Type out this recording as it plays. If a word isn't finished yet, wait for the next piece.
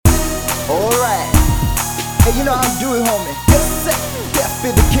Alright. Hey, you know how to do it, homie. Get set, death be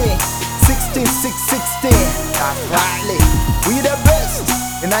the king. 16, 6, 16. That's right. We the best,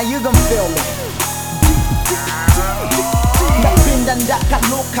 and now you gon' feel me. Napinda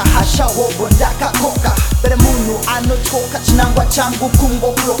ndakaloka hasha wobo ndakakoka bere munu anochoka chinangwa changu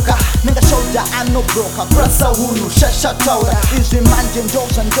kungobloka nenga shoulder anobroka brasa hunu shasha taura izvi manje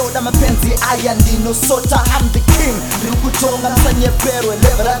ndozva ndoda mapenzi aya ndinosota I'm the king ndikutonga msanyeperwe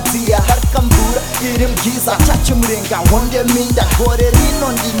leveradziya varikambura iri mgiza chachimurenga honde minda gore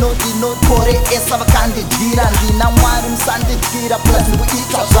rino ndinokore esa vakandidyira ndina mwari musandidyira plus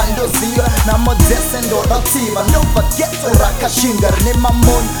ndikuita zvandoziva namodzese ndodatsiva ndobva geto rakashinga rine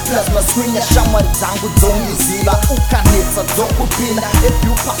mamoni plus maswinya shamwari dzangu dzondiziva ukanetsa dzokupinda if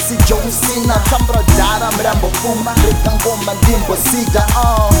you pasi jousina tambura dhara mirambopfuma rega ngoma ndimbosida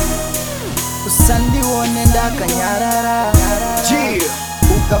usandione ndakanyarara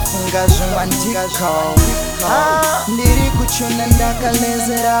ukafunga zvimwandiko ndiri kuchuna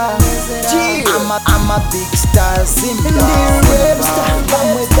ndakalezera I'm a big star Zim Rapstar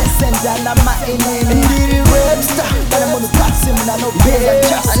vamwe vesendana mainini ndiri Rapstar kana munhu pasi munanobhera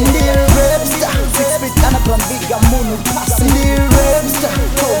ndiri Rapstar 6 feet underground biga munhu pasi ndiri Rapstar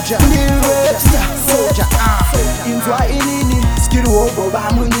soldier ndiri Rapstar soldier inzwa inini skiri wobo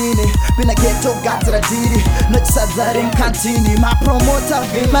vamunini pina geto gadzira diri nochisadza remukantini mapromota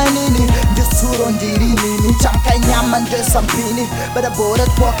vemanini ndisuro ndiri nini chamkanyama ndesampini badabora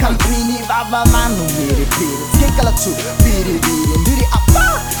twa kampini vava vanhu mhiripiri skekala tu viriviri ndiri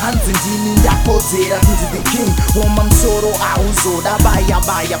apa hanzi ndini ndakodzera kunzi the king wamamusoro auzoda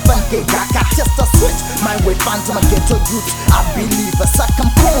baya fankegaka testa switch my way fanta mageto youth I believe saka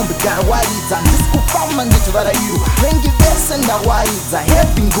mkombe garwaridza ndisikufama ndichivara iru rengi vese ndawaridza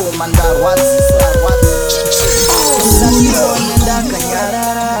heavy ngoma ndarwadzisa usandione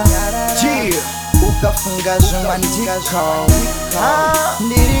ndakanyarara ukafunga zvimwandiko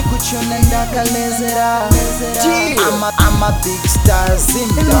ndiri kuchuna ndakalezera I'm a big star Zim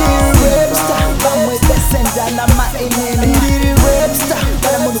Rapstar vamwe vesendana mainini ndiri Rapstar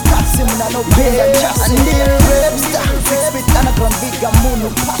kana munhu pasi munanobhera ndiri Rapstar 6 feet underground biga munhu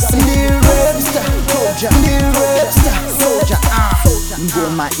pasi ndiri Rapstar soldier ndiri Rapstar soldier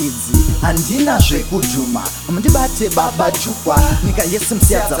ngoma idzi handina zvekujuma mundibate baba jukwa nyika yese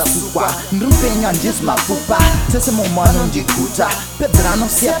musiadzasukwa ndirupenya handisi mapfupa tese mumwe anondiguta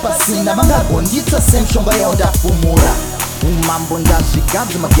pedzeranosia pasina vangagonditsa semishonga yaundafumura umambo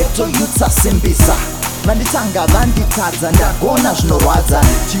ndazvigadzi mageto youths asimbisa vanditanga vanditadza ndagona zvinorwadza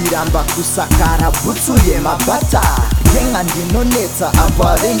chiramba kusakara bhutsu yemabhata yenga ndinonetsa apo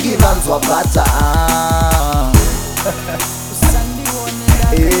avengi vanzwa bhata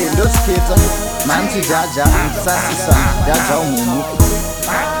ndosiketa manti jaja sasisa jaja umunhu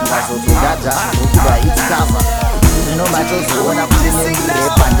ngazotojaja okuda itskava zvinomachozoona kuti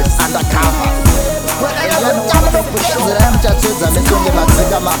nerepa ndisandakava zera muchatedza mesonge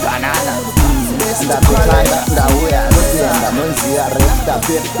matsika mabanana ndatotanga ndauya ndanonziva RapstAr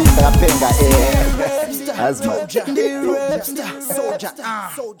ndakapenga azma